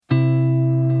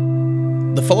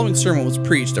The following sermon was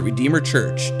preached at Redeemer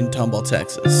Church in Tomball,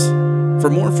 Texas. For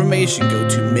more information, go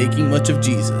to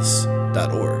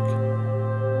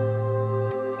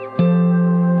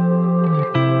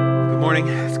makingmuchofjesus.org. Good morning.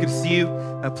 It's good to see you.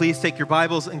 Please take your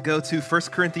Bibles and go to 1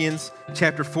 Corinthians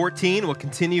chapter 14. We'll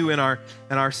continue in our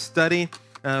study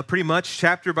pretty much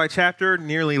chapter by chapter,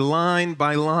 nearly line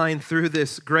by line through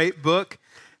this great book.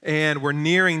 And we're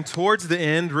nearing towards the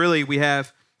end. Really, we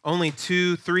have only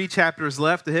 2-3 chapters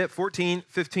left to hit, 14,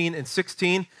 15, and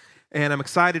 16. And I'm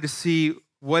excited to see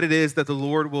what it is that the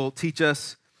Lord will teach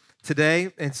us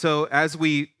today. And so as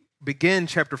we begin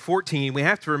chapter 14, we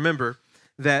have to remember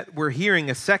that we're hearing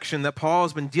a section that Paul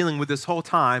has been dealing with this whole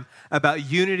time about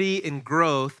unity and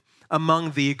growth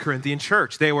among the Corinthian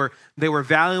church. They were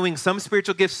valuing some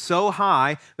spiritual gifts so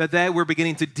high that they were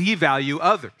beginning to devalue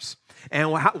others.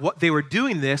 And what they were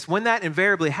doing this, when that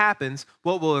invariably happens,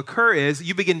 what will occur is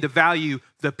you begin to value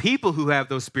the people who have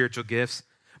those spiritual gifts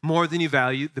more than you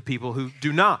value the people who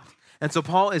do not. And so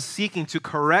Paul is seeking to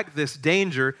correct this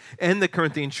danger in the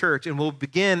Corinthian church, and we'll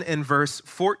begin in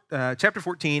chapter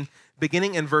 14,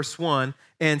 beginning in verse 1.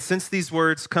 And since these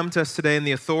words come to us today in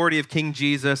the authority of King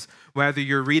Jesus, whether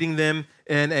you're reading them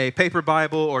in a paper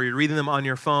Bible or you're reading them on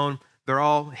your phone, they're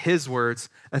all his words.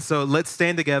 And so let's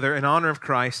stand together in honor of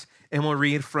Christ, and we'll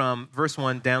read from verse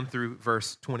 1 down through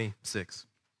verse 26.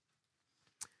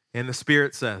 And the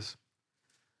Spirit says,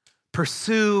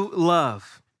 "Pursue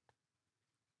love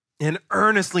and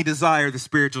earnestly desire the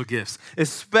spiritual gifts,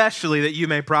 especially that you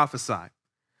may prophesy.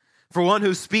 For one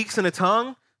who speaks in a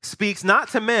tongue speaks not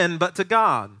to men, but to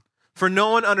God. For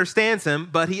no one understands him,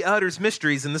 but he utters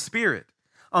mysteries in the Spirit.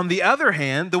 On the other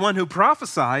hand, the one who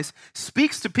prophesies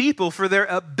speaks to people for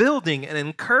their upbuilding and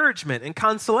encouragement and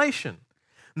consolation.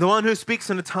 The one who speaks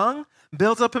in a tongue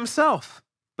builds up himself,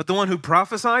 but the one who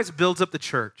prophesies builds up the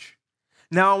church.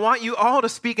 Now I want you all to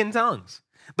speak in tongues,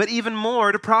 but even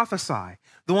more to prophesy.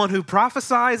 The one who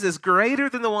prophesies is greater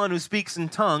than the one who speaks in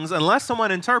tongues, unless someone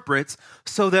interprets,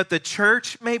 so that the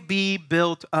church may be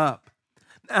built up.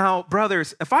 Now,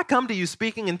 brothers, if I come to you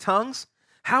speaking in tongues,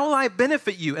 how will I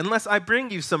benefit you unless I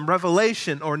bring you some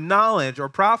revelation or knowledge or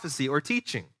prophecy or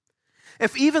teaching?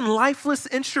 If even lifeless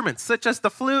instruments such as the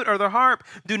flute or the harp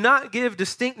do not give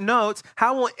distinct notes,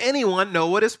 how will anyone know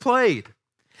what is played?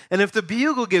 And if the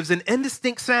bugle gives an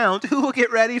indistinct sound, who will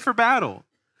get ready for battle?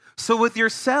 So with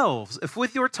yourselves, if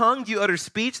with your tongue you utter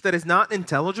speech that is not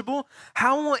intelligible,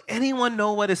 how will anyone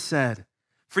know what is said?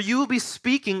 For you will be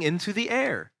speaking into the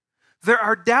air. There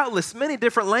are doubtless many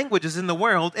different languages in the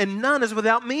world, and none is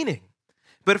without meaning.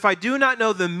 But if I do not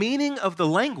know the meaning of the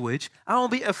language, I will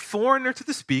be a foreigner to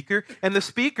the speaker, and the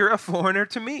speaker a foreigner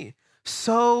to me.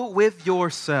 So with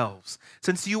yourselves,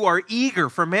 since you are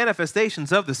eager for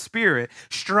manifestations of the Spirit,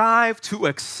 strive to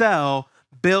excel,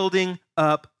 building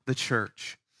up the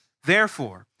church.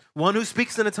 Therefore, one who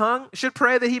speaks in a tongue should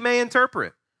pray that he may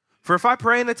interpret. For if I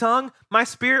pray in a tongue, my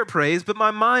spirit prays, but my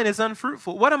mind is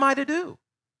unfruitful. What am I to do?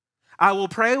 I will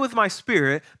pray with my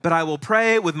spirit, but I will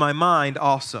pray with my mind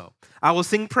also. I will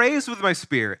sing praise with my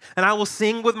spirit, and I will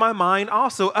sing with my mind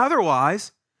also.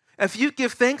 Otherwise, if you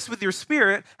give thanks with your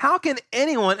spirit, how can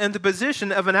anyone in the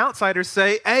position of an outsider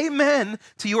say amen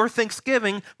to your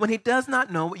thanksgiving when he does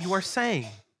not know what you are saying?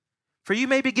 For you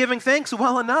may be giving thanks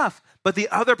well enough, but the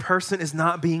other person is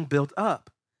not being built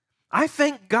up. I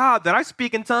thank God that I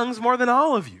speak in tongues more than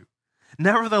all of you.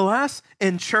 Nevertheless,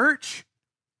 in church,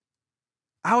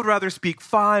 I would rather speak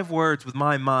 5 words with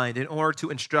my mind in order to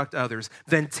instruct others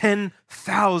than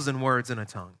 10,000 words in a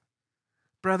tongue.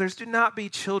 Brothers, do not be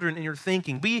children in your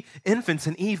thinking. Be infants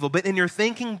in evil, but in your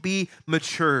thinking be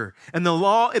mature. In the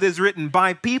law it is written,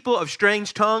 by people of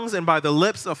strange tongues and by the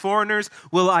lips of foreigners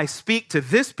will I speak to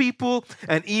this people,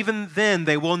 and even then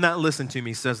they will not listen to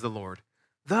me, says the Lord.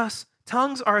 Thus,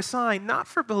 tongues are a sign not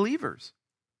for believers,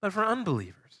 but for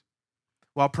unbelievers.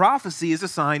 While prophecy is a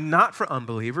sign not for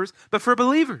unbelievers, but for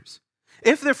believers.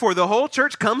 If therefore the whole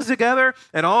church comes together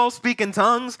and all speak in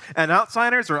tongues and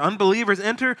outsiders or unbelievers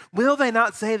enter, will they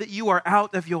not say that you are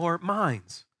out of your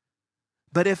minds?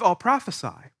 But if all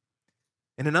prophesy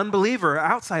and an unbeliever or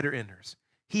outsider enters,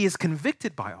 he is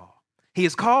convicted by all. He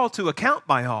is called to account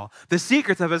by all. The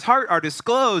secrets of his heart are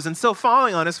disclosed, and so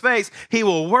falling on his face, he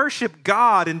will worship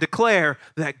God and declare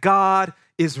that God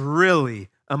is really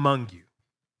among you.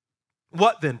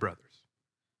 What then, brothers?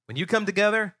 When you come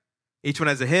together, each one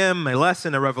has a hymn, a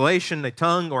lesson, a revelation, a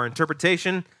tongue, or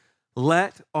interpretation.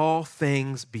 Let all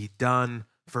things be done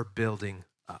for building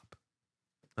up.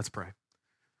 Let's pray.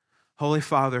 Holy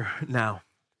Father, now,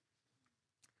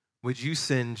 would you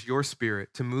send your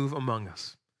Spirit to move among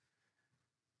us,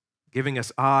 giving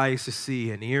us eyes to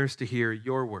see and ears to hear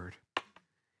your word.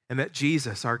 and that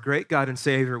Jesus, our great God and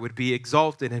Savior, would be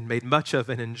exalted and made much of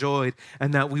and enjoyed,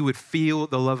 and that we would feel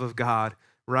the love of God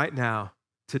right now,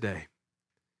 today.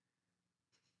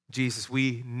 Jesus,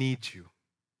 we need you.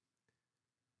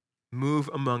 Move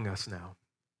among us now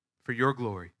for your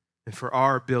glory and for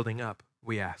our building up,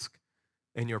 we ask.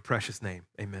 In your precious name,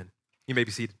 amen. You may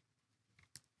be seated.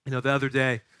 You know, the other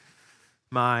day,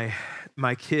 my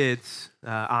kids,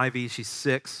 Ivy, she's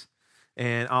 6,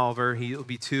 and Oliver, he'll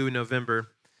be 2 in November,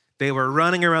 they were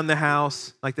running around the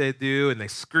house like they do, and they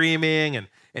screaming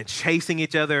and chasing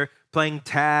each other, playing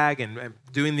tag and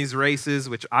doing these races,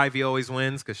 which Ivy always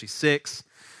wins because she's 6,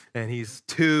 and he's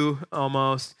 2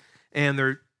 almost, and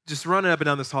they're just running up and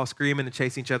down this hall screaming and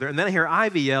chasing each other. And then I hear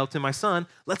Ivy yell to my son,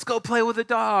 let's go play with the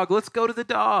dog. Let's go to the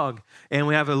dog. And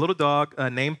we have a little dog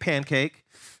named Pancake.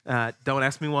 Don't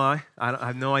ask me why. I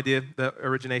have no idea the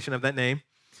origination of that name.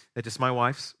 It's just my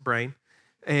wife's brain.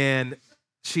 And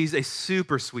she's a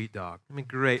super sweet dog. I mean,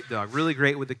 great dog. Really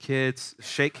great with the kids.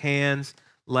 Shake hands,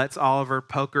 lets Oliver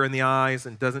poke her in the eyes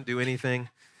and doesn't do anything.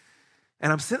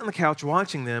 And I'm sitting on the couch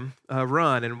watching them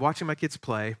run and watching my kids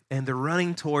play, and they're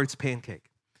running towards Pancake.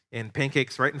 And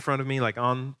Pancake's right in front of me, like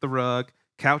on the rug.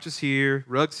 Couch is here,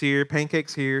 rug's here,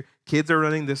 Pancake's here. Kids are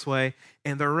running this way,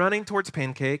 and they're running towards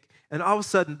Pancake, and all of a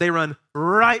sudden, they run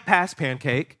right past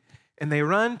Pancake, and they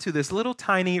run to this little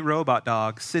tiny robot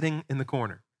dog sitting in the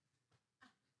corner.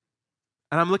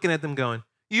 And I'm looking at them going,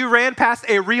 you ran past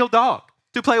a real dog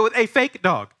to play with a fake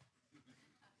dog.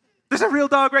 There's a real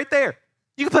dog right there.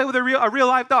 You can play with a real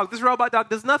live dog. This robot dog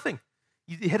does nothing.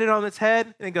 You hit it on its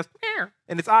head, and it goes, meow,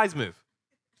 and its eyes move.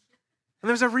 And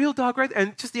there's a real dog right there.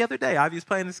 And just the other day, Ivy was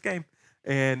playing this game,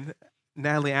 and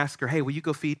Natalie asked her, hey, will you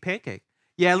go feed Pancake?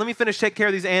 Yeah, let me finish taking care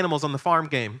of these animals on the farm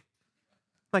game.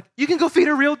 Like, you can go feed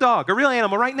a real dog, a real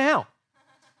animal right now.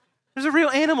 There's a real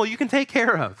animal you can take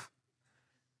care of.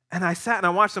 And I sat and I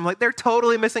watched them like they're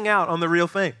totally missing out on the real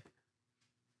thing.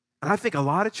 And I think a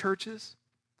lot of churches,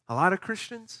 a lot of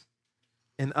Christians,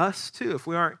 and us too, if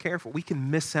we aren't careful, we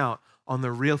can miss out on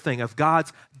the real thing of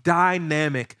God's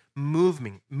dynamic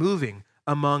moving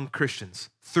among Christians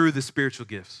through the spiritual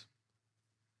gifts.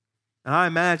 And I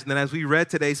imagine that as we read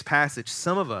today's passage,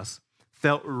 some of us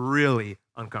felt really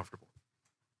uncomfortable.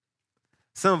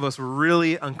 Some of us were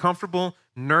really uncomfortable,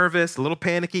 nervous, a little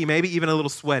panicky, maybe even a little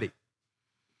sweaty.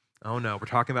 Oh no, we're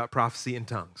talking about prophecy in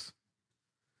tongues.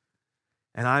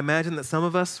 And I imagine that some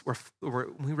of us, when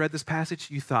we read this passage,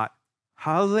 you thought,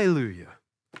 hallelujah.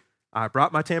 I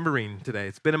brought my tambourine today.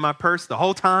 It's been in my purse the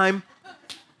whole time.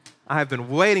 I have been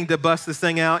waiting to bust this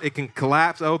thing out. It can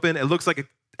collapse open. It looks like an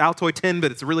Altoid tin,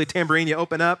 but it's really a tambourine you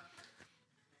open up.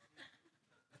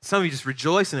 Some of you just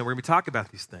rejoice in it. We're going to be talking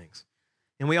about these things.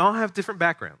 And we all have different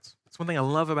backgrounds. That's one thing I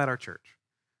love about our church.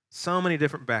 So many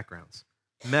different backgrounds.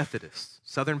 Methodist,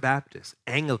 Southern Baptist,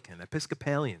 Anglican,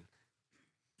 Episcopalian.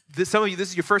 Some of you, this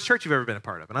is your first church you've ever been a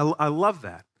part of, and I love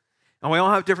that. And we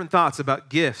all have different thoughts about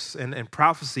gifts and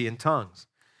prophecy and tongues.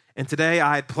 And today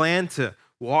I had planned to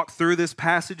walk through this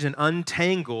passage and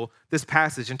untangle this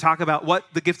passage and talk about what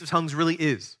the gift of tongues really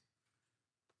is.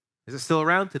 Is it still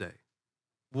around today?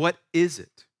 What is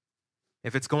it?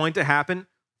 If it's going to happen,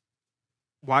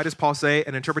 why does Paul say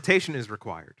an interpretation is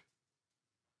required?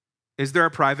 Is there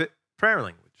a private prayer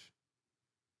language?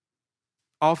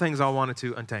 All things I wanted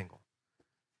to untangle.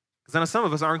 Because I know some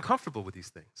of us are uncomfortable with these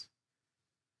things.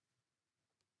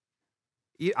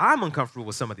 I'm uncomfortable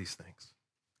with some of these things.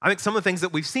 I think some of the things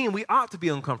that we've seen we ought to be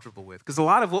uncomfortable with because a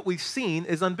lot of what we've seen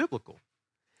is unbiblical.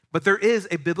 But there is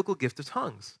a biblical gift of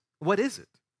tongues. What is it?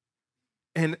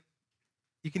 And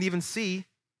you can even see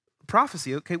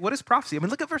prophecy. Okay, what is prophecy? I mean,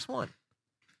 look at verse 1.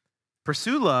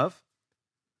 Pursue love,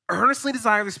 earnestly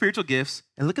desire the spiritual gifts,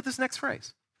 and look at this next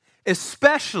phrase.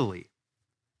 Especially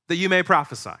that you may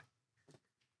prophesy.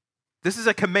 This is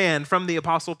a command from the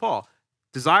Apostle Paul.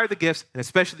 Desire the gifts, and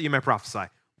especially that you may prophesy.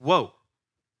 Whoa.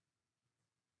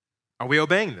 Are we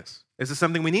obeying this? Is this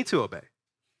something we need to obey?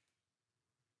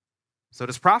 So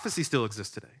does prophecy still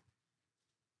exist today?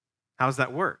 How does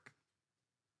that work?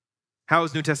 How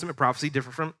is New Testament prophecy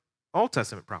different from Old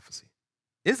Testament prophecy?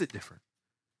 Is it different?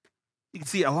 You can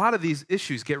see a lot of these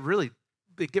issues get really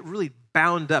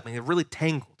bound up and get really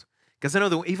tangled. Because I know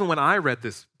that even when I read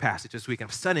this passage this week, I'm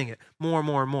studying it more and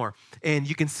more and more. And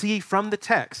you can see from the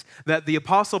text that the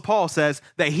Apostle Paul says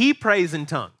that he prays in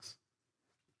tongues.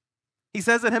 He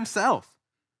says it himself.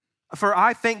 For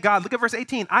I thank God, look at verse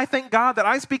 18, I thank God that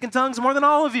I speak in tongues more than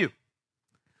all of you.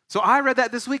 So I read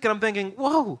that this week and I'm thinking,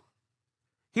 whoa,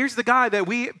 here's the guy that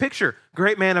we picture,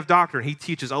 great man of doctrine. He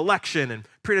teaches election and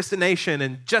predestination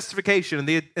and justification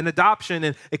and adoption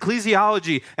and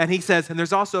ecclesiology. And he says, and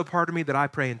there's also a part of me that I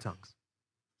pray in tongues.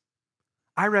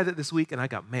 I read it this week and I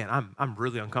got, man, I'm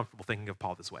really uncomfortable thinking of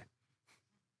Paul this way.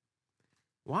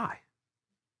 Why?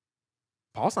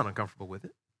 Paul's not uncomfortable with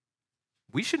it.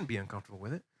 We shouldn't be uncomfortable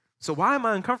with it. So why am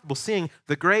I uncomfortable seeing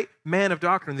the great man of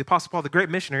doctrine, the Apostle Paul, the great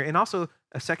missionary, and also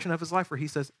a section of his life where he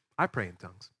says, I pray in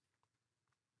tongues?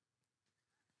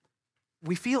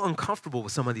 We feel uncomfortable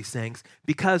with some of these things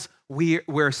because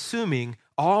we're assuming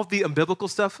all the unbiblical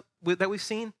stuff that we've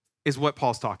seen is what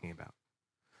Paul's talking about.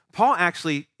 Paul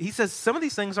actually, he says some of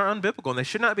these things are unbiblical and they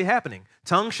should not be happening.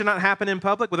 Tongues should not happen in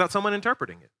public without someone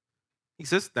interpreting it. He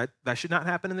says that should not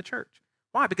happen in the church.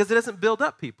 Why? Because it doesn't build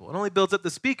up people. It only builds up the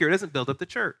speaker. It doesn't build up the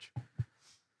church.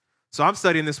 So I'm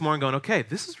studying this morning going, okay,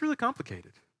 this is really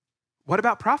complicated. What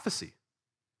about prophecy?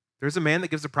 There's a man that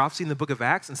gives a prophecy in the book of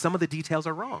Acts, and some of the details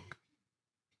are wrong.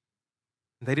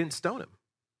 And they didn't stone him.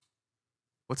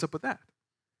 What's up with that?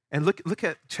 And look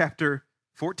at chapter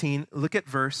 14. Look at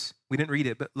verse, we didn't read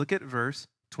it, but look at verse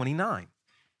 29.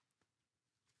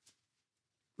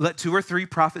 Let 2 or 3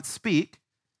 prophets speak,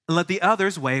 and let the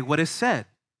others weigh what is said.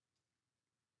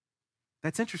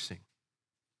 That's interesting.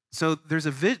 So there's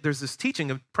this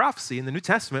teaching of prophecy in the New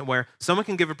Testament where someone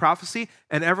can give a prophecy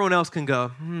and everyone else can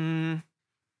go,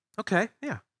 okay,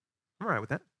 yeah, I'm all right with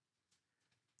that.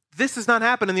 This does not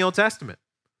happen in the Old Testament.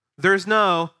 There's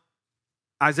no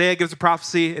Isaiah gives a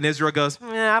prophecy and Israel goes,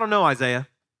 I don't know, Isaiah.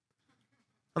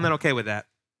 I'm not okay with that.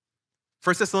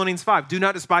 1 Thessalonians 5, do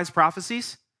not despise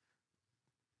prophecies.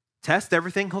 Test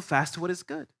everything, hold fast to what is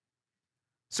good.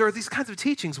 So are these kinds of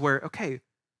teachings where, okay,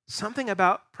 something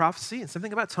about prophecy and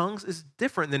something about tongues is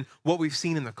different than what we've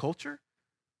seen in the culture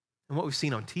and what we've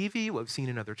seen on TV, what we've seen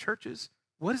in other churches.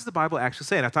 What does the Bible actually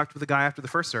say? And I talked with a guy after the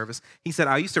first service. He said,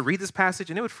 I used to read this passage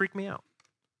and it would freak me out.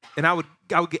 And I would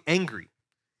get angry.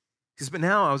 He says, but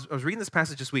now I was reading this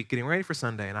passage this week, getting ready for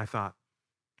Sunday, and I thought,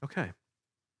 okay,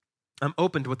 I'm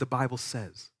open to what the Bible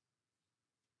says.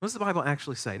 What does the Bible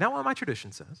actually say? Not what my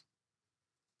tradition says.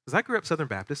 Because I grew up Southern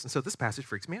Baptist, and so this passage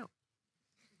freaks me out.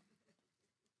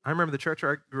 I remember the church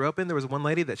where I grew up in, there was one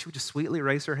lady that she would just sweetly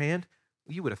raise her hand.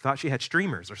 You would have thought she had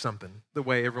streamers or something, the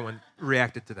way everyone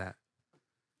reacted to that.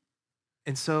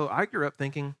 And so I grew up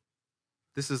thinking,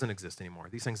 this doesn't exist anymore.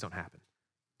 These things don't happen.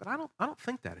 But I don't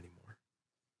think that anymore.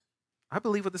 I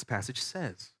believe what this passage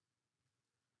says.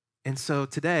 And so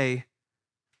today,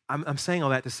 I'm saying all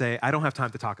that to say I don't have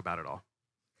time to talk about it all.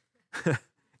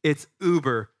 It's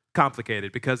uber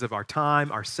complicated because of our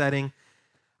time, our setting.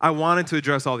 I wanted to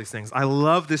address all these things. I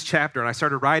love this chapter, and I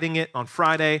started writing it on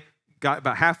Friday, got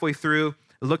about halfway through,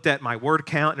 looked at my word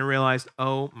count, and realized,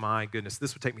 oh my goodness,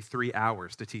 this would take me 3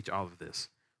 hours to teach all of this.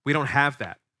 We don't have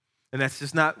that. And that's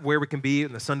just not where we can be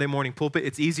in the Sunday morning pulpit.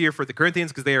 It's easier for the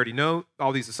Corinthians because they already know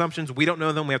all these assumptions. We don't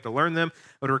know them. We have to learn them.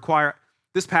 But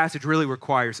this passage really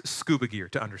requires scuba gear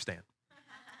to understand.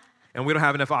 And we don't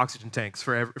have enough oxygen tanks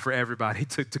for everybody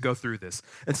to go through this.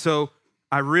 And so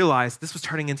I realized this was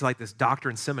turning into like this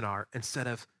doctrine seminar instead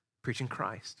of preaching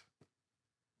Christ.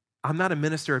 I'm not a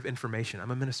minister of information.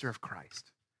 I'm a minister of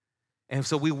Christ. And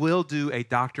so we will do a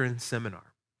doctrine seminar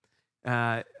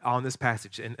on this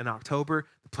passage. In October,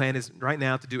 the plan is right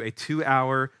now to do a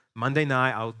 2-hour Monday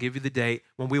night. I'll give you the date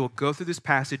when we will go through this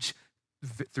passage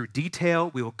through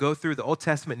detail. We will go through the Old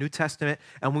Testament, New Testament,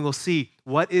 and we will see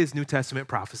what is New Testament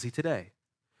prophecy today.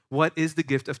 What is the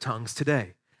gift of tongues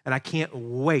today? And I can't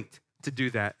wait to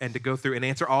do that and to go through and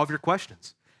answer all of your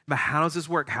questions. But how does this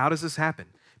work? How does this happen?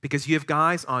 Because you have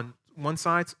guys on one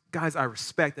side, guys I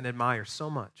respect and admire so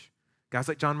much. Guys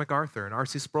like John MacArthur and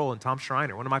R.C. Sproul and Tom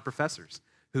Schreiner, one of my professors,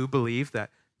 who believe that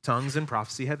tongues and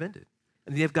prophecy have ended.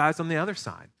 And then you have guys on the other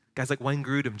side, guys like Wayne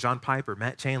Grudem, John Piper,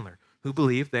 Matt Chandler, who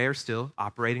believe they are still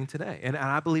operating today. And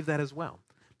I believe that as well.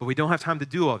 But we don't have time to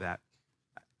do all that.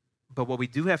 But what we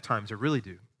do have time to really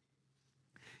do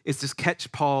is just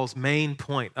catch Paul's main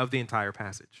point of the entire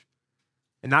passage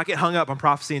and not get hung up on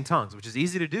prophecy and tongues, which is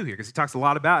easy to do here because he talks a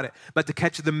lot about it, but to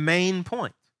catch the main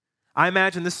point. I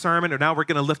imagine this sermon, or now we're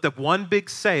going to lift up one big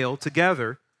sail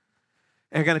together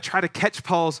and we're going to try to catch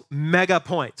Paul's mega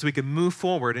point so we can move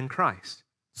forward in Christ.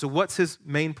 So what's his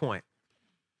main point?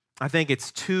 I think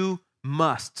it's 2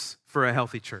 musts for a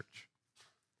healthy church.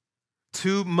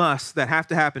 2 musts that have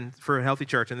to happen for a healthy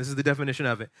church, and this is the definition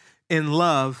of it. In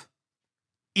love,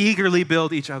 eagerly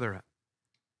build each other up.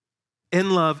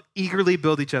 In love, eagerly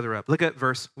build each other up. Look at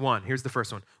verse 1. Here's the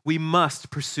first one. We must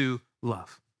pursue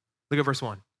love. Look at verse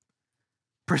 1.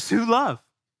 Pursue love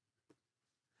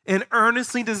and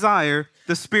earnestly desire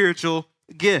the spiritual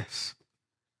gifts.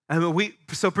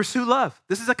 So pursue love.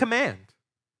 This is a command.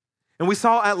 And we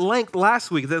saw at length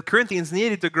last week that the Corinthians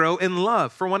needed to grow in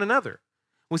love for one another.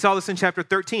 We saw this in chapter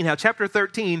 13, how chapter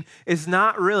 13 is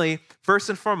not really, first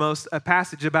and foremost, a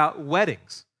passage about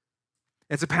weddings.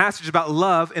 It's a passage about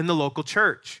love in the local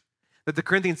church, that the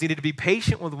Corinthians needed to be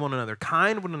patient with one another,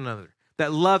 kind with one another,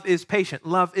 that love is patient,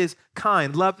 love is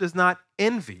kind, love does not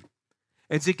envy.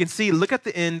 And so you can see, look at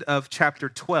the end of chapter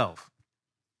 12,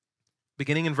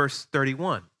 beginning in verse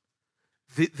 31.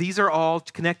 These are all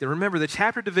connected. Remember, the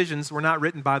chapter divisions were not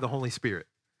written by the Holy Spirit.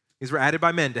 These were added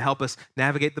by men to help us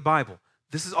navigate the Bible.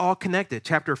 This is all connected.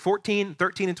 Chapter 14,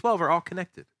 13, and 12 are all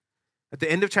connected. At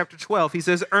the end of chapter 12, he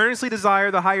says, earnestly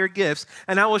desire the higher gifts,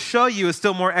 and I will show you a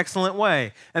still more excellent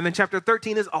way. And then chapter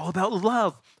 13 is all about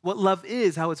love, what love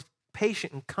is, how it's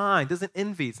patient and kind, doesn't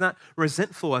envy, it's not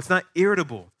resentful, it's not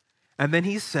irritable. And then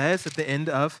he says at the end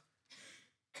of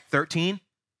 13,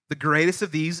 the greatest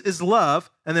of these is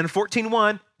love. And then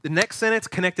 14:1, the next sentence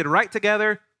connected right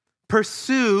together,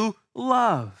 pursue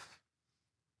love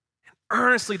and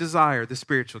earnestly desire the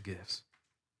spiritual gifts.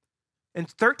 And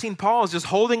 13, Paul is just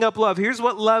holding up love. Here's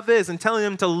what love is and telling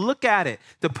them to look at it,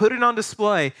 to put it on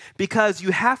display, because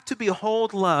you have to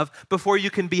behold love before you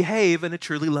can behave in a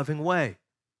truly loving way.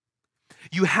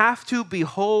 You have to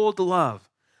behold love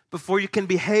before you can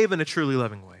behave in a truly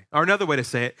loving way. Or another way to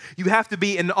say it, you have to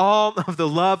be in awe of the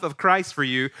love of Christ for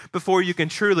you before you can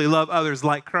truly love others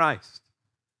like Christ.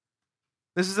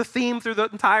 This is a theme through the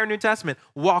entire New Testament.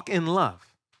 Walk in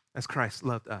love as Christ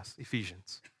loved us,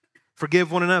 Ephesians.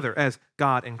 Forgive one another as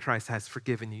God in Christ has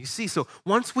forgiven you. You see, so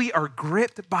once we are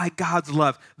gripped by God's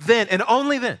love, then and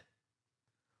only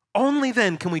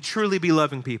then can we truly be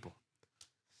loving people.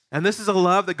 And this is a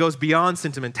love that goes beyond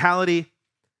sentimentality,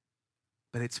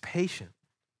 but it's patient,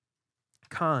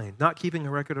 kind, not keeping a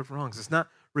record of wrongs. It's not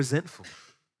resentful.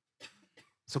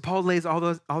 So Paul lays all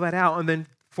that out, and then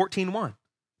 14:1,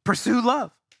 pursue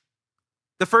love.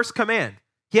 The first command.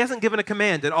 He hasn't given a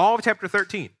command in all of chapter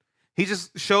 13. He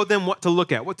just showed them what to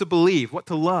look at, what to believe, what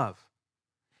to love.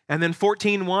 And then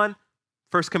 14:1,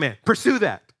 first command, pursue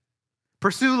that.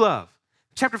 Pursue love.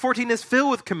 Chapter 14 is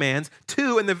filled with commands.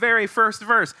 2 in the very first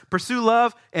verse, pursue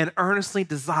love and earnestly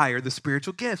desire the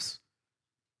spiritual gifts.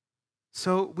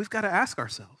 So we've got to ask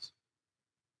ourselves,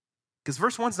 because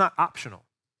verse 1 is not optional.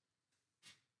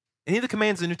 Any of the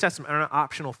commands in the New Testament are not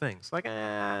optional things. Like,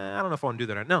 I don't know if I want to do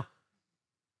that or not. No.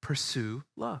 Pursue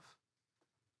love.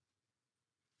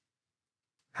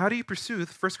 How do you pursue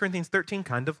the 1 Corinthians 13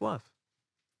 kind of love?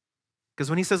 Because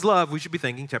when he says love, we should be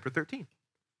thinking chapter 13.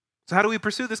 So how do we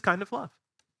pursue this kind of love?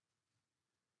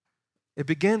 It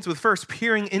begins with first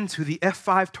peering into the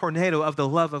F5 tornado of the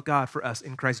love of God for us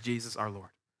in Christ Jesus our Lord.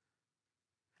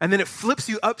 And then it flips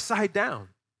you upside down.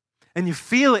 And you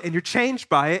feel it and you're changed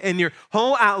by it. And your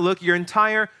whole outlook, your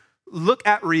entire look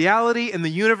at reality and the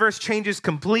universe changes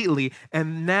completely.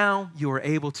 And now you are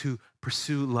able to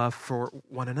pursue love for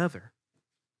one another.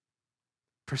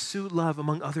 Pursue love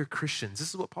among other Christians. This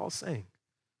is what Paul's saying.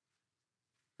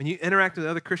 When you interact with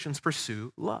other Christians,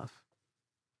 pursue love.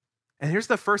 And here's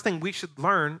the first thing we should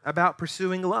learn about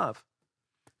pursuing love.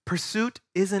 Pursuit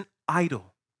isn't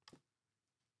idle.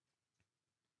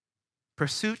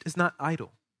 Pursuit is not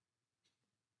idle.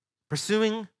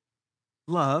 Pursuing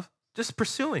love, just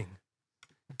pursuing,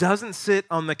 doesn't sit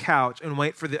on the couch and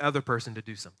wait for the other person to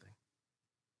do something.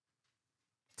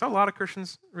 That's how a lot of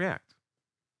Christians react.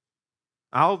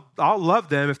 I'll love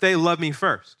them if they love me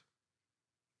first.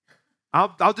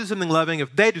 I'll do something loving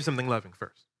if they do something loving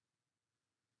first.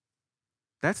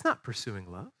 That's not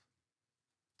pursuing love.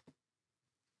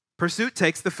 Pursuit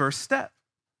takes the first step.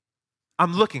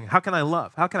 I'm looking. How can I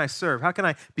love? How can I serve? How can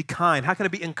I be kind? How can I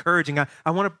be encouraging?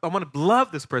 I want to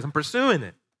love this person. I'm pursuing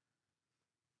it.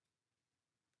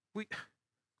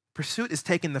 Pursuit is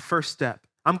taking the first step.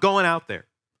 I'm going out there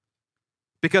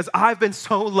because I've been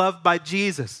so loved by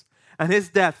Jesus and his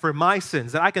death for my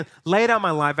sins that I can lay down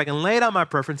my life, I can lay down my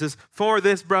preferences for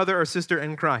this brother or sister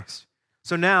in Christ.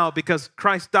 So now, because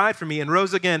Christ died for me and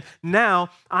rose again, now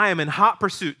I am in hot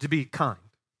pursuit to be kind,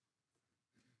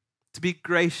 to be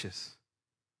gracious.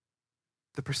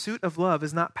 The pursuit of love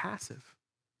is not passive.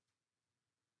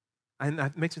 And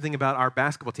that makes me think about our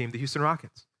basketball team, the Houston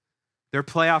Rockets. Their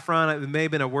playoff run, it may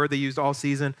have been a word they used all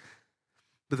season,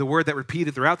 but the word that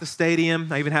repeated throughout the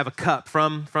stadium. I even have a cup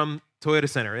from Toyota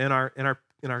Center in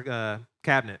our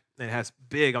cabinet, and it has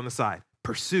big on the side,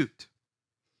 pursuit.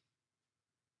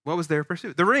 What was their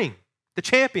pursuit? The ring, the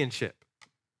championship.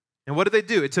 And what did they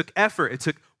do? It took effort. It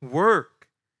took work.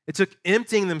 It took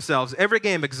emptying themselves every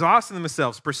game, exhausting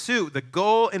themselves, pursuit, the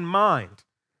goal in mind.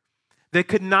 They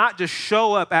could not just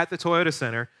show up at the Toyota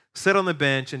Center, sit on the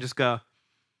bench, and just go,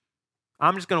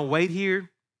 I'm just going to wait here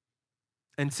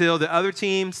until the other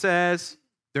team says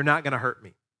they're not going to hurt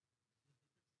me.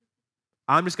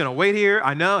 I'm just going to wait here.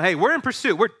 I know, hey, we're in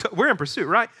pursuit. We're in pursuit,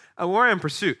 right? We're in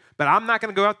pursuit. But I'm not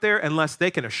going to go out there unless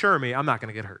they can assure me I'm not going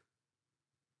to get hurt.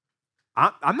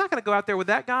 I'm not going to go out there with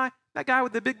that guy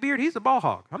with the big beard. He's a ball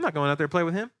hog. I'm not going out there to play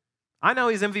with him. I know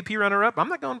he's MVP runner-up. I'm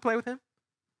not going to play with him.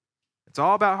 It's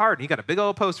all about Harden. He got a big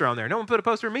old poster on there. No one put a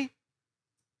poster of me.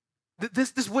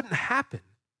 This wouldn't happen.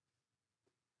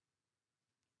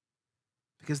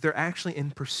 Because they're actually in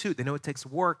pursuit. They know it takes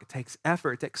work, it takes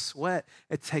effort, it takes sweat,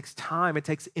 it takes time, it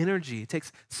takes energy, it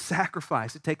takes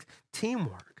sacrifice, it takes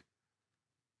teamwork.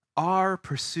 Our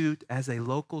pursuit as a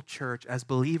local church, as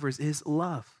believers, is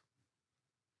love.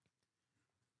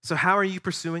 So how are you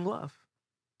pursuing love?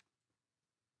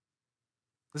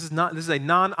 This is a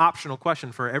non-optional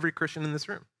question for every Christian in this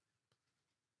room.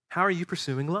 How are you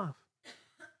pursuing love?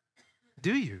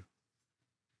 Do you?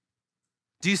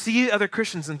 Do you see other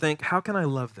Christians and think, how can I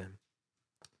love them?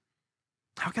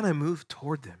 How can I move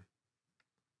toward them?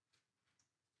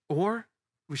 Or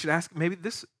we should ask maybe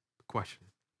this question.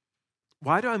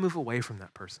 Why do I move away from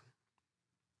that person?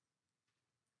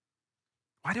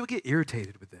 Why do I get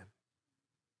irritated with them?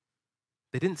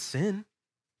 They didn't sin.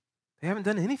 They haven't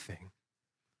done anything.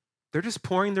 They're just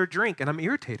pouring their drink and I'm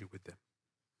irritated with them.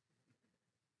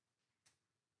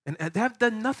 And they have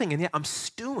done nothing and yet I'm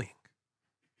stewing.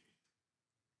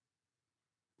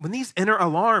 When these inner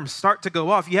alarms start to go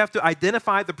off, you have to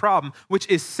identify the problem, which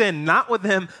is sin, not with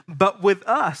them, but with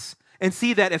us. And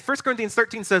see that if 1 Corinthians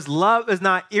 13 says love is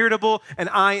not irritable and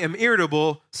I am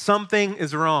irritable, something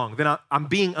is wrong. Then I'm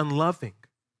being unloving.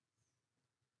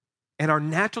 And our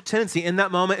natural tendency in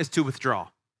that moment is to withdraw.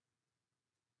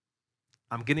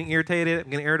 I'm getting irritated, I'm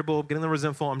getting irritable, I'm getting a little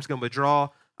resentful, I'm just going to withdraw.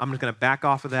 I'm just going to back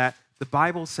off of that. The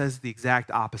Bible says the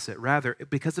exact opposite. Rather,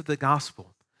 because of the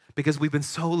gospel, because we've been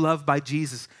so loved by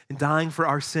Jesus and dying for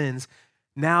our sins,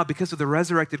 now because of the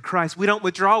resurrected Christ, we don't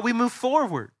withdraw, we move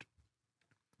forward.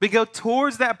 We go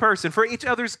towards that person for each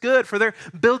other's good, for their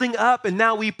building up, and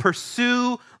now we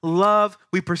pursue love,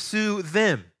 we pursue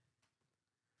them.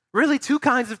 Really, two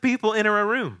kinds of people enter a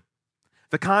room.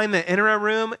 The kind that enter a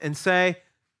room and say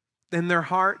in their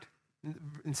heart,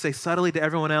 and say subtly to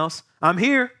everyone else, I'm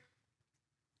here.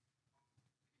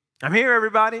 I'm here,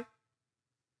 everybody.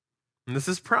 And this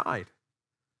is pride.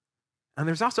 And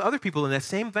there's also other people in that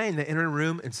same vein that enter a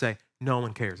room and say, no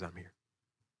one cares I'm here.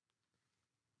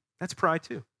 That's pride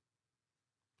too.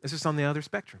 It's just on the other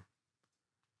spectrum.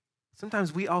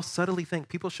 Sometimes we all subtly think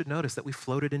people should notice that we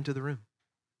floated into the room.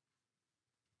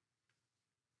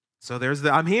 So there's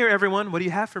the I'm here, everyone, what do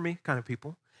you have for me kind of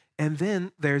people. And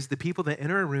then there's the people that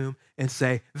enter a room and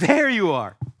say, there you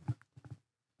are.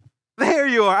 There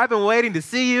you are. I've been waiting to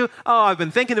see you. Oh, I've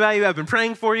been thinking about you. I've been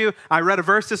praying for you. I read a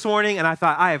verse this morning, and I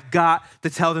thought, I have got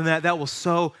to tell them that. That will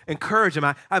so encourage them.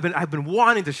 I've been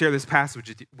wanting to share this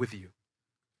passage with you. Do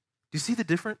you see the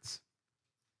difference?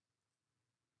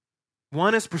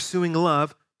 One is pursuing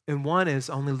love, and one is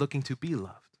only looking to be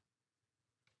loved.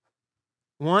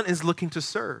 One is looking to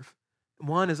serve.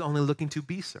 One is only looking to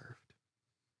be served.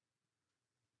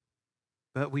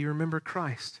 But we remember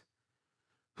Christ,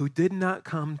 who did not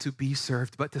come to be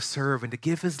served, but to serve and to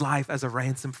give his life as a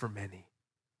ransom for many.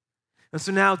 And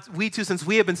so now we too, since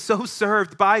we have been so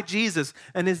served by Jesus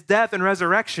and his death and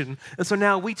resurrection, and so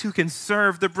now we too can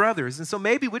serve the brothers. And so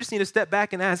maybe we just need to step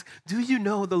back and ask, do you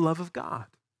know the love of God?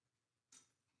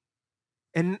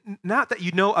 And not that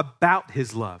you know about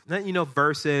his love, not that you know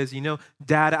verses, you know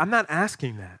data. I'm not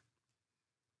asking that.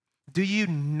 Do you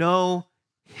know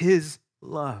his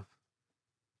love?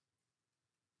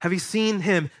 Have you seen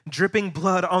him dripping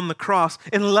blood on the cross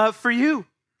in love for you?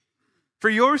 For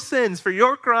your sins, for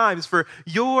your crimes, for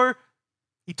your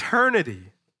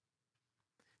eternity?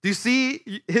 Do you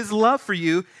see his love for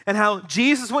you and how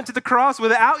Jesus went to the cross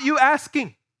without you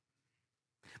asking?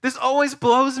 This always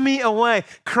blows me away.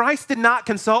 Christ did not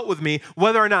consult with me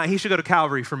whether or not he should go to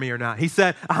Calvary for me or not. He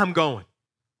said, I'm going.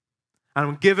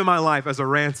 I'm giving my life as a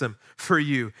ransom for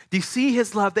you. Do you see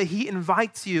his love that he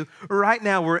invites you right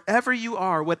now, wherever you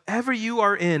are, whatever you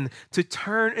are in, to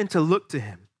turn and to look to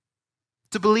him,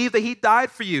 to believe that he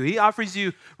died for you. He offers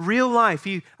you real life.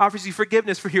 He offers you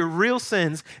forgiveness for your real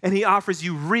sins, and he offers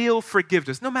you real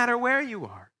forgiveness, no matter where you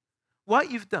are,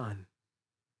 what you've done.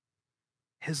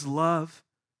 His love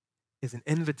is an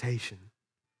invitation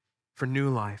for new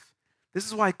life. This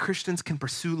is why Christians can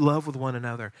pursue love with one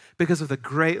another, because of the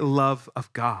great love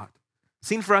of God.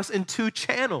 Seen for us in two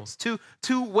channels,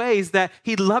 two ways that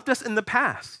he loved us in the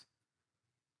past.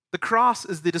 The cross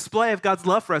is the display of God's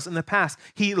love for us in the past.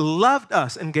 He loved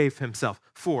us and gave himself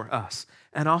for us.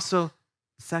 And also,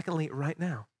 secondly, right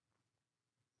now.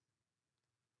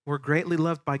 We're greatly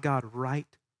loved by God right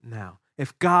now.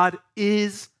 If God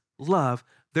is love,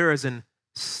 there is an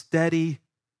steady,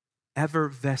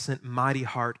 effervescent, mighty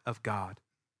heart of God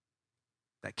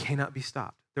that cannot be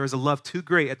stopped. There is a love too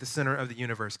great at the center of the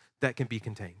universe that can be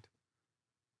contained.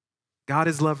 God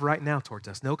is love right now towards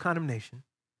us. No condemnation.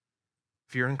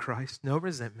 If you're in Christ, no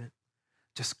resentment,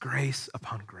 just grace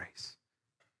upon grace.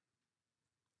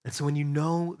 And so when you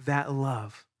know that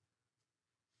love,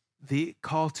 the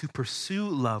call to pursue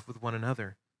love with one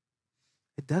another,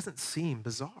 it doesn't seem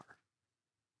bizarre.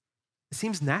 It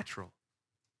seems natural.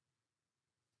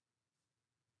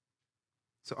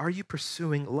 So are you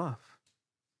pursuing love?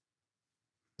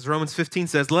 As Romans 15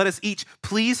 says, let us each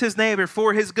please his neighbor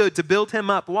for his good, to build him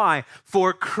up. Why?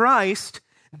 For Christ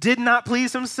did not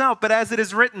please himself, but as it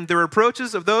is written, the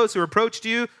reproaches of those who reproached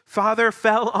you, Father,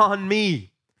 fell on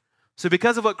me. So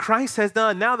because of what Christ has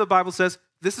done, now the Bible says,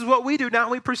 this is what we do. Now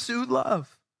we pursue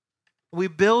love. We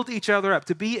build each other up.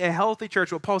 To be a healthy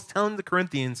church, what Paul's telling the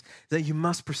Corinthians is that you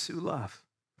must pursue love.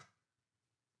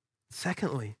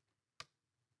 Secondly,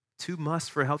 two musts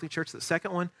for a healthy church. The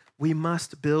second one, we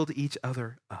must build each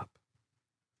other up.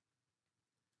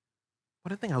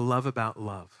 One thing I love about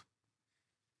love.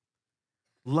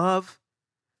 Love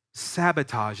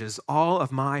sabotages all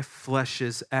of my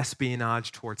flesh's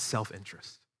espionage towards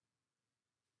self-interest.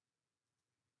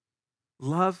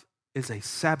 Love is a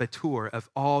saboteur of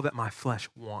all that my flesh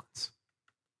wants.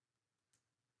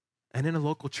 And in a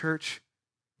local church,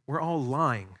 we're all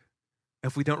lying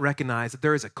if we don't recognize that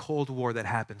there is a cold war that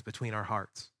happens between our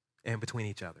hearts and between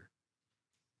each other.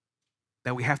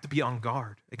 That we have to be on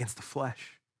guard against the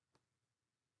flesh.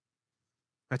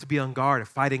 We have to be on guard of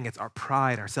fighting against our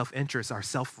pride, our self-interest, our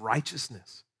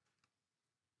self-righteousness.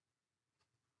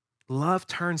 Love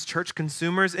turns church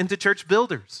consumers into church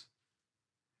builders.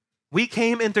 We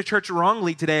came into church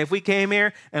wrongly today if we came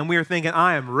here and we were thinking,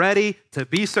 I am ready to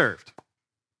be served.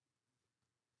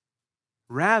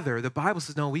 Rather, the Bible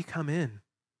says, no, we come in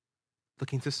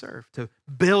looking to serve, to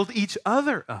build each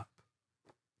other up.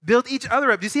 Build each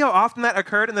other up. Do you see how often that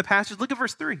occurred in the passage? Look at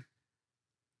verse 3.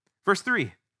 Verse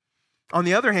 3. On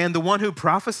the other hand, the one who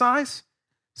prophesies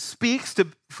speaks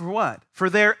for what? For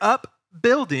their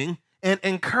upbuilding and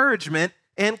encouragement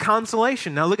and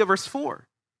consolation. Now look at verse 4.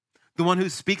 The one who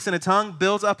speaks in a tongue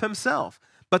builds up himself.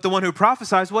 But the one who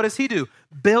prophesies, what does he do?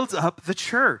 Builds up the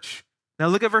church. Now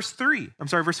look at verse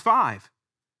 5.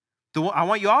 I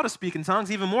want you all to speak in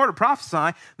tongues, even more to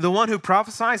prophesy. The one who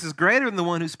prophesies is greater than the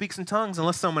one who speaks in tongues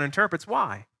unless someone interprets.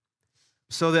 Why?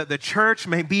 So that the church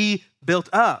may be built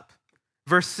up.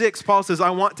 Verse 6, Paul says,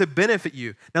 I want to benefit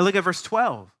you. Now look at verse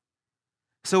 12.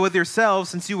 So with yourselves,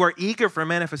 since you are eager for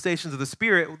manifestations of the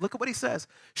Spirit, look at what he says.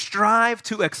 Strive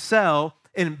to excel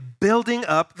in building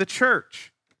up the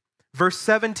church. Verse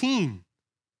 17.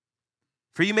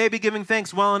 For you may be giving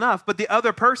thanks well enough, but the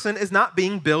other person is not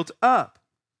being built up.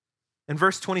 And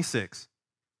verse 26.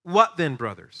 What then,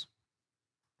 brothers?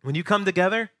 When you come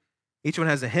together, each one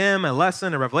has a hymn, a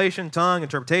lesson, a revelation, tongue,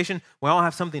 interpretation. We all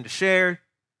have something to share.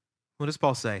 What does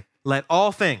Paul say? Let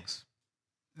all things,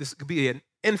 this could be an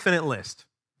infinite list.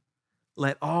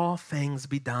 Let all things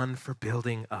be done for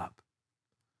building up.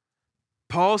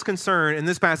 Paul's concern in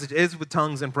this passage is with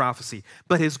tongues and prophecy,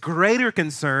 but his greater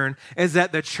concern is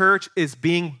that the church is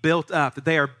being built up, that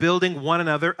they are building one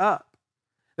another up.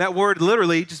 That word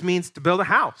literally just means to build a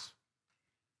house,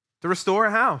 to restore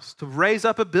a house, to raise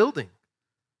up a building.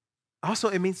 Also,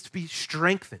 it means to be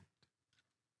strengthened,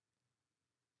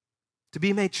 to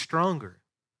be made stronger.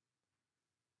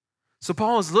 So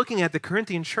Paul is looking at the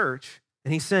Corinthian church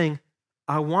and he's saying,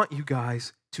 I want you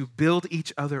guys to build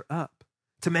each other up,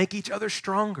 to make each other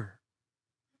stronger.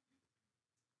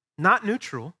 Not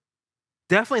neutral,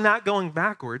 definitely not going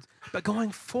backwards, but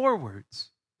going forwards.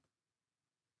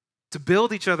 To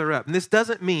build each other up. And this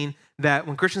doesn't mean that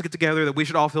when Christians get together that we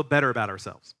should all feel better about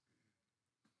ourselves.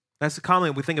 That's commonly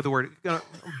we think of the word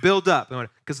build up,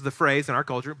 because of the phrase in our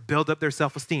culture, build up their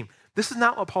self-esteem. This is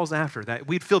not what Paul's after, that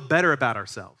we'd feel better about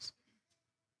ourselves.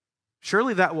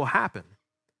 Surely that will happen.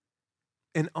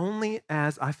 And only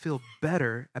as I feel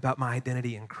better about my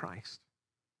identity in Christ.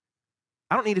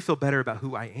 I don't need to feel better about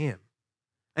who I am.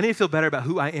 I need to feel better about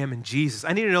who I am in Jesus.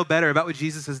 I need to know better about what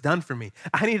Jesus has done for me.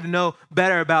 I need to know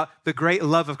better about the great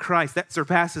love of Christ that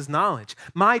surpasses knowledge.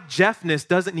 My Jeffness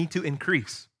doesn't need to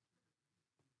increase.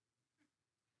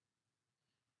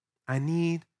 I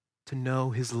need to know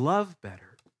his love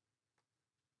better.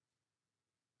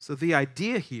 So the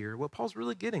idea here, what Paul's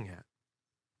really getting at,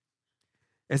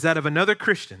 is that of another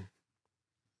Christian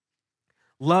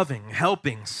loving,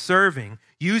 helping, serving,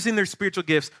 using their spiritual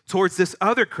gifts towards this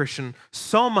other Christian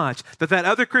so much that that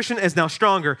other Christian is now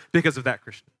stronger because of that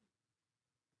Christian.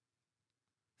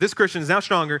 This Christian is now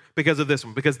stronger because of this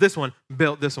one, because this one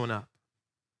built this one up.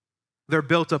 They're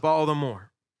built up all the more.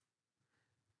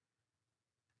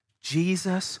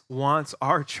 Jesus wants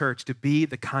our church to be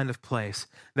the kind of place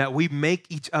that we make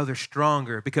each other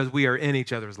stronger because we are in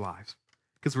each other's lives,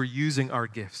 because we're using our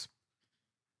gifts.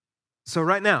 So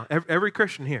right now, every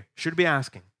Christian here should be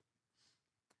asking,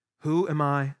 who am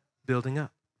I building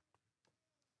up?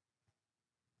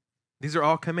 These are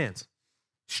all commands.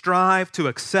 Strive to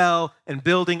excel in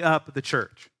building up the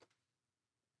church.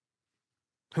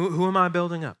 Who am I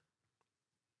building up?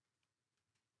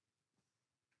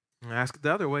 And ask it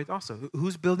the other way also.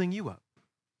 Who's building you up?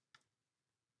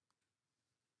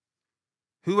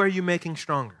 Who are you making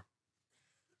stronger?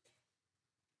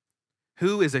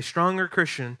 Who is a stronger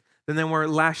Christian than they were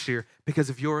last year because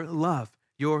of your love,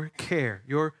 your care,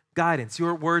 your guidance,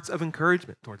 your words of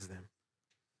encouragement towards them?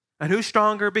 And who's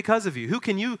stronger because of you? Who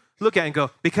can you look at and go,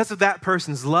 because of that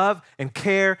person's love and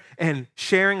care and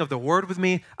sharing of the word with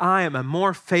me, I am a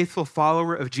more faithful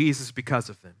follower of Jesus because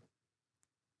of them?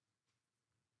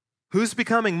 Who's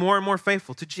becoming more and more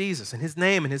faithful to Jesus and his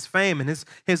name and his fame and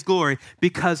his glory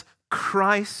because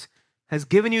Christ has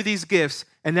given you these gifts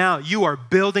and now you are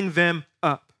building them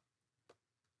up?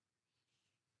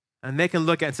 And they can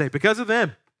look at and say, because of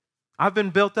them, I've been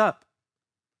built up.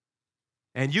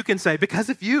 And you can say, because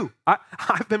of you,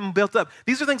 I've been built up.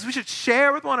 These are things we should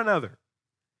share with one another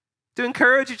to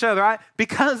encourage each other.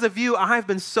 Because of you, I've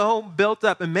been so built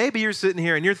up. And maybe you're sitting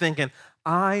here and you're thinking,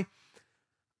 I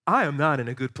am not in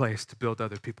a good place to build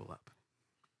other people up.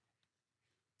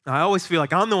 I always feel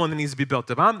like I'm the one that needs to be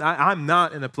built up. I'm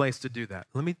not in a place to do that.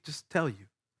 Let me just tell you,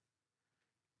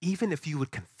 even if you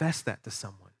would confess that to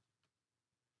someone,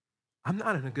 I'm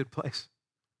not in a good place.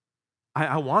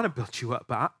 I want to build you up,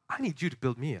 but I need you to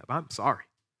build me up. I'm sorry.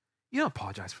 You don't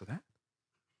apologize for that.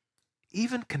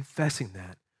 Even confessing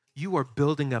that, you are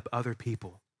building up other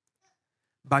people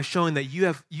by showing that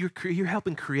you're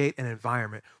helping create an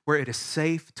environment where it is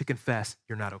safe to confess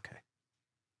you're not okay.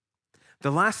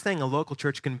 The last thing a local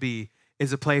church can be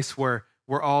is a place where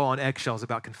we're all on eggshells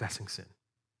about confessing sin.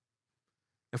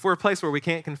 If we're a place where we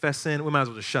can't confess sin, we might as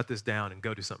well just shut this down and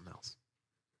go do something else.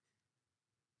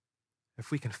 If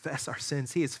we confess our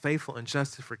sins, he is faithful and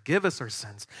just to forgive us our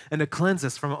sins and to cleanse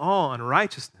us from all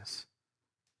unrighteousness.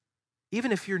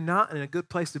 Even if you're not in a good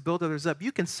place to build others up,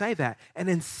 you can say that. And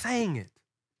in saying it,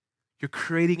 you're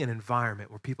creating an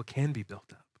environment where people can be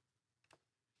built up.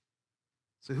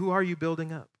 So who are you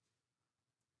building up?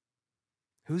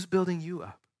 Who's building you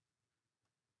up?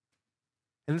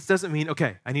 And this doesn't mean,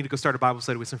 okay, I need to go start a Bible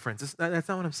study with some friends. That's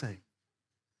not what I'm saying.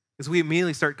 Because we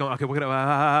immediately start going, okay, what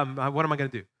am I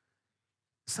going to do?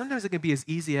 Sometimes it can be as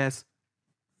easy as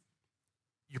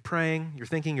you're praying, you're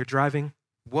thinking, you're driving.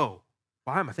 Whoa,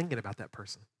 why am I thinking about that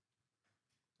person?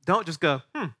 Don't just go,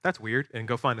 that's weird, and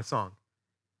go find a song.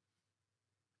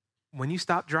 When you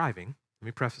stop driving, let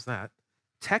me preface that,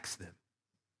 text them.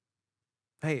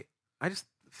 Hey, I just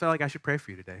felt like I should pray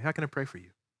for you today. How can I pray for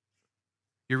you?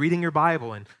 You're reading your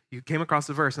Bible and you came across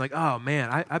the verse and like, oh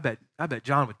man, I bet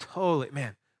John would totally,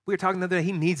 man, we were talking the other day,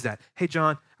 he needs that. Hey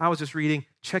John, I was just reading,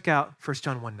 check out 1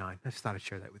 John 1:9. I just thought I'd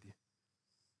share that with you.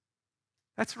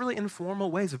 That's really informal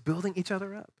ways of building each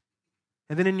other up.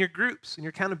 And then in your groups, in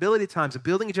your accountability times of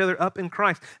building each other up in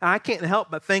Christ. And I can't help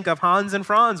but think of Hans and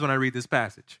Franz when I read this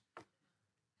passage.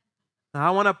 I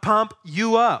want to pump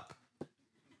you up.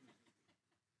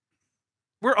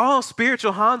 We're all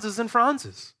spiritual Hanses and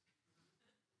Franzes.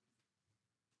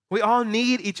 We all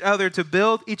need each other to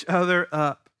build each other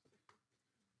up.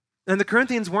 And the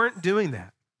Corinthians weren't doing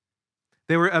that.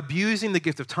 They were abusing the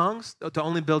gift of tongues to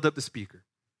only build up the speaker.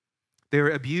 They were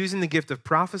abusing the gift of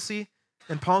prophecy.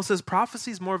 And Paul says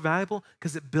prophecy is more valuable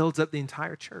because it builds up the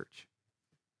entire church.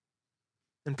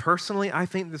 And personally, I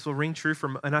think this will ring true for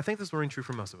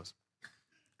most of us.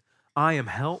 I am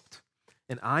helped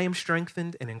and I am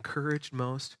strengthened and encouraged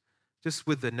most just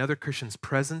with another Christian's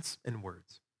presence and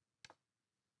words.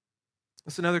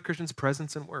 It's another Christian's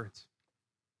presence and words.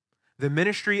 The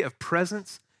ministry of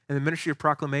presence and the ministry of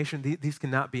proclamation, these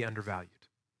cannot be undervalued.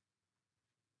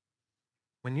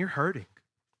 When you're hurting,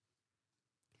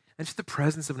 and just the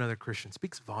presence of another Christian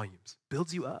speaks volumes,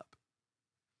 builds you up.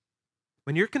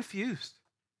 When you're confused,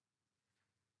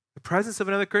 the presence of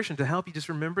another Christian to help you just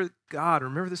remember God,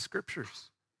 remember the scriptures.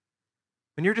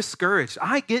 When you're discouraged,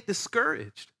 I get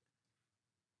discouraged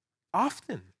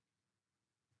often.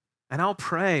 And I'll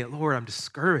pray, Lord, I'm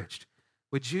discouraged.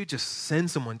 Would you just send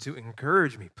someone to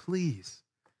encourage me, please?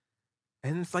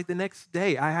 And it's like the next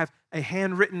day, I have a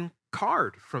handwritten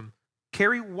card from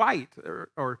Carrie White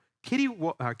or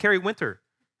Carrie Winter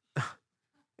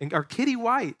or Kitty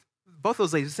White, both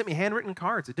those ladies sent me handwritten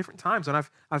cards at different times when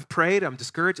I've prayed, I'm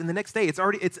discouraged, and the next day it's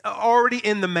already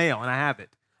in the mail, and I have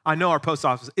it. I know our post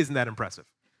office isn't that impressive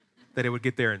that it would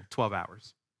get there in 12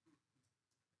 hours.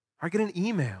 Or I get an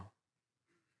email.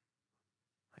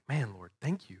 Like, man, Lord,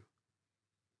 thank you.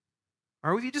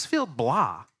 Or if you just feel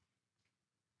blah.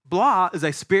 Blah is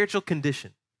a spiritual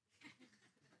condition.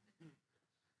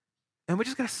 And we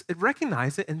just got to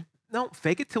recognize it and don't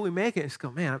fake it till we make it. Just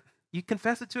go, man, you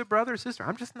confess it to a brother or sister.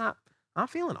 I'm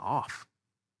feeling off.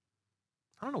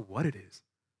 I don't know what it is.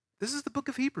 This is the book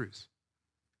of Hebrews.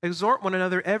 Exhort one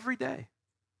another every day.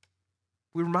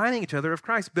 We're reminding each other of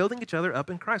Christ, building each other up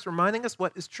in Christ, reminding us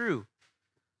what is true.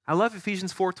 I love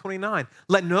Ephesians 4:29.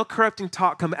 Let no corrupting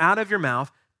talk come out of your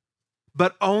mouth,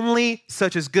 but only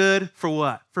such as good for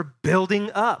what? For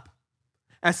building up,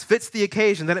 as fits the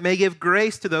occasion, that it may give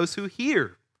grace to those who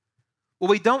hear. What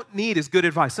we don't need is good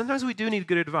advice. Sometimes we do need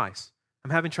good advice.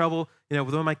 I'm having trouble, with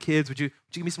one of my kids. Would you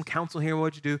give me some counsel here? What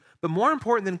would you do? But more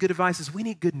important than good advice is we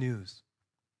need good news.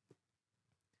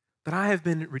 That I have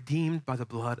been redeemed by the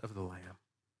blood of the Lamb.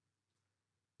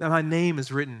 That my name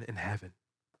is written in heaven.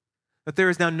 That there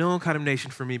is now no condemnation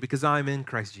for me because I am in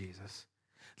Christ Jesus.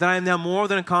 That I am now more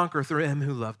than a conqueror through him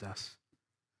who loved us.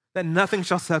 That nothing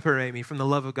shall separate me from the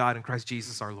love of God in Christ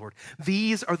Jesus our Lord.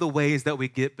 These are the ways that we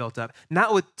get built up.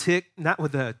 Not with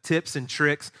the tips and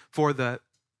tricks for the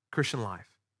Christian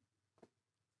life,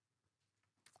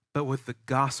 but with the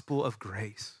gospel of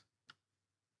grace.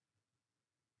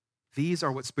 These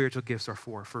are what spiritual gifts are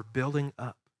for building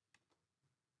up.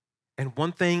 And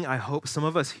one thing I hope some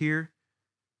of us hear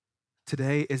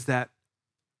today is that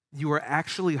you are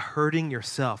actually hurting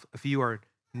yourself if you are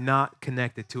not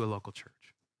connected to a local church.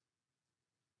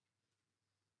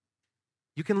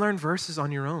 You can learn verses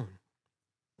on your own,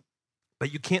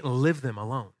 but you can't live them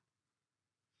alone.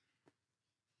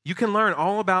 You can learn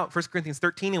all about 1 Corinthians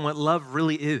 13 and what love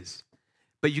really is,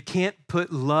 but you can't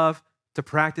put love to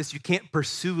practice. You can't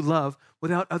pursue love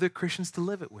without other Christians to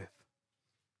live it with.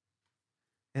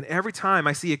 And every time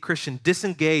I see a Christian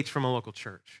disengage from a local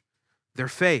church, their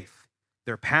faith,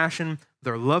 their passion,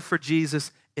 their love for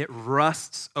Jesus, it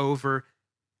rusts over,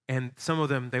 and some of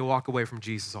them, they walk away from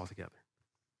Jesus altogether.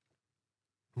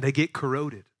 They get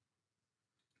corroded.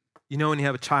 When you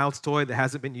have a child's toy that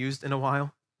hasn't been used in a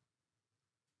while,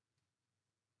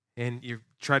 and you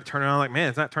try to turn it on, like, man,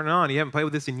 it's not turning on. You haven't played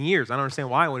with this in years. I don't understand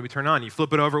why it wouldn't be turned on. You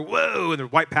flip it over, whoa, and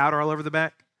there's white powder all over the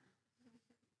back.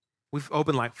 We've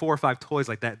opened like 4 or 5 toys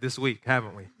like that this week,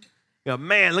 haven't we?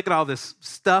 Man, look at all this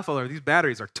stuff all over. These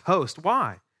batteries are toast.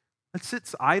 Why? It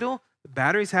sits idle. The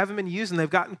batteries haven't been used, and they've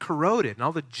gotten corroded, and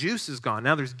all the juice is gone.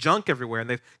 Now there's junk everywhere, and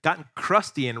they've gotten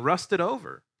crusty and rusted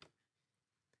over.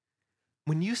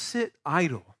 When you sit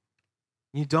idle,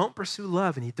 you don't pursue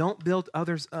love, and you don't build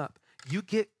others up, you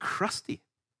get crusty.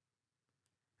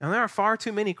 And there are far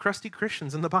too many crusty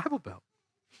Christians in the Bible Belt.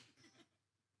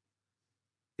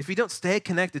 If you don't stay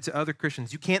connected to other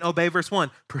Christians, you can't obey verse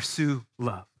 1, pursue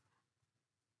love.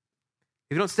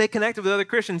 If you don't stay connected with other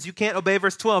Christians, you can't obey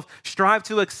verse 12, strive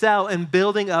to excel in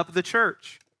building up the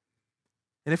church.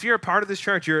 And if you're a part of this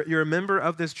church, you're a member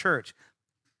of this church,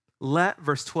 let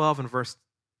verse 12 and verse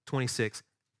 26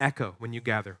 echo when you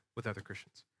gather with other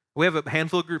Christians. We have a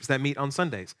handful of groups that meet on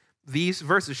Sundays. These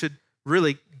verses should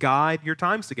really guide your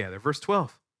times together. Verse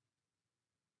 12.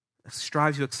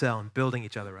 Strive to excel in building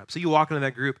each other up. So you walk into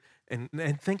that group and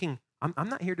thinking, I'm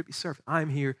not here to be served. I'm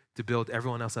here to build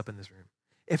everyone else up in this room.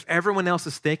 If everyone else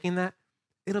is thinking that,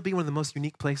 it'll be one of the most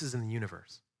unique places in the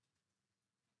universe.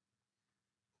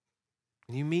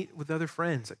 And you meet with other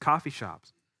friends at coffee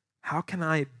shops. How can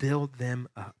I build them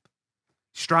up?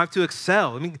 Strive to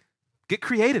excel. Get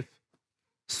creative.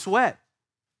 Sweat.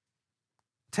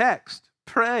 Text.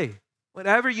 Pray.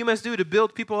 Whatever you must do to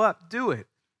build people up, do it.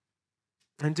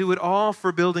 And do it all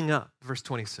for building up, verse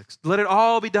 26. Let it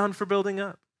all be done for building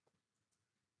up.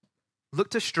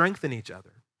 Look to strengthen each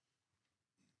other.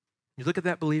 You look at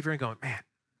that believer and go, man,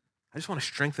 I just want to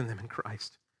strengthen them in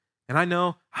Christ. And I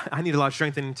know I need a lot of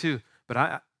strengthening too, but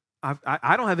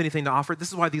I don't have anything to offer. This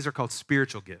is why these are called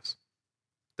spiritual gifts.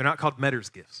 They're not called Medder's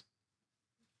gifts.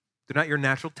 They're not your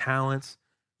natural talents.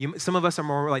 Some of us are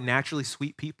more like naturally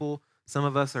sweet people. Some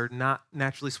of us are not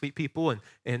naturally sweet people,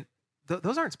 and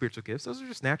those aren't spiritual gifts. Those are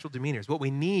just natural demeanors. What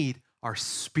we need are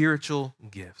spiritual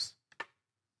gifts,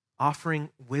 offering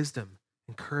wisdom,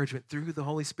 encouragement through the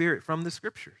Holy Spirit from the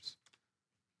Scriptures,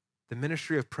 the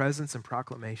ministry of presence and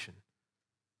proclamation.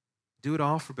 Do it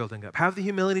all for building up. Have the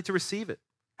humility to receive it.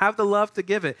 Have the love to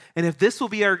give it. And if this will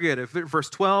be our grid, if verse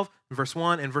 12, verse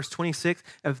 1, and verse 26,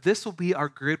 if this will be our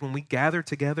grid when we gather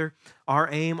together, our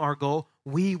aim, our goal,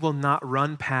 we will not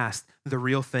run past the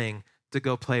real thing to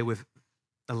go play with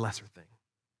a lesser thing.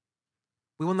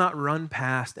 We will not run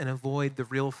past and avoid the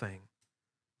real thing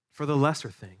for the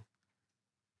lesser thing.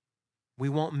 We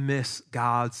won't miss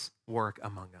God's work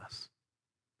among us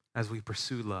as we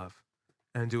pursue love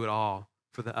and do it all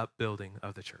for the upbuilding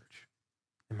of the church.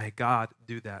 And may God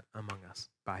do that among us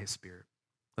by his Spirit.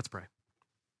 Let's pray.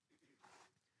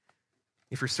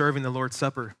 If you're serving the Lord's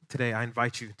Supper today, I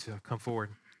invite you to come forward.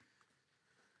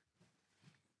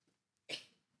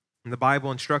 And the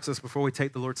Bible instructs us before we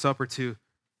take the Lord's Supper to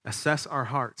assess our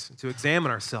hearts and to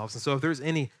examine ourselves. And so if there's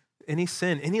any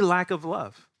sin, any lack of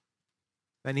love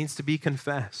that needs to be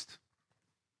confessed,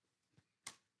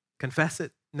 confess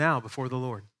it now before the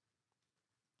Lord.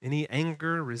 Any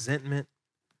anger, resentment,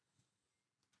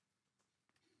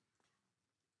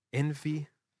 envy,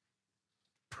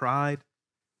 pride,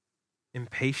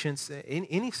 impatience,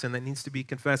 any sin that needs to be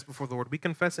confessed before the Lord, we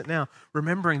confess it now,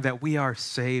 remembering that we are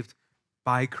saved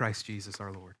by Christ Jesus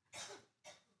our Lord.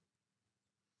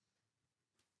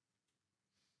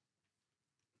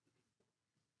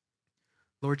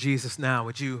 Lord Jesus, now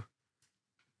would you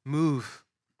move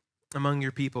among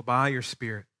your people by your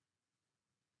Spirit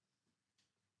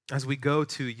as we go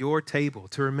to your table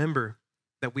to remember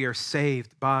that we are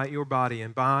saved by your body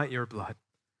and by your blood,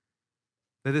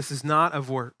 that this is not of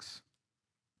works.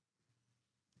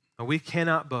 We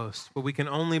cannot boast, but we can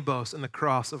only boast in the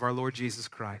cross of our Lord Jesus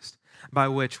Christ, by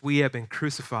which we have been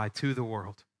crucified to the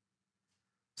world.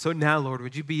 So now, Lord,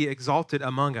 would you be exalted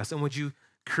among us, and would you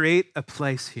create a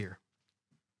place here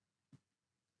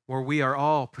where we are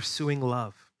all pursuing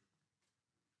love,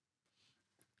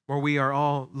 where we are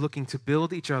all looking to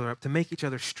build each other up, to make each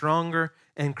other stronger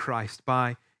in Christ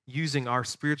by using our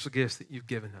spiritual gifts that you've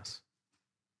given us,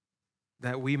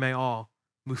 that we may all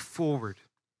move forward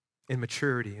in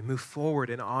maturity and move forward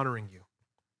in honoring you.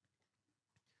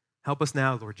 Help us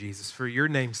now, Lord Jesus, for your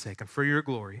name's sake and for your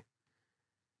glory.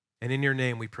 And in your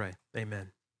name we pray.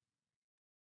 Amen.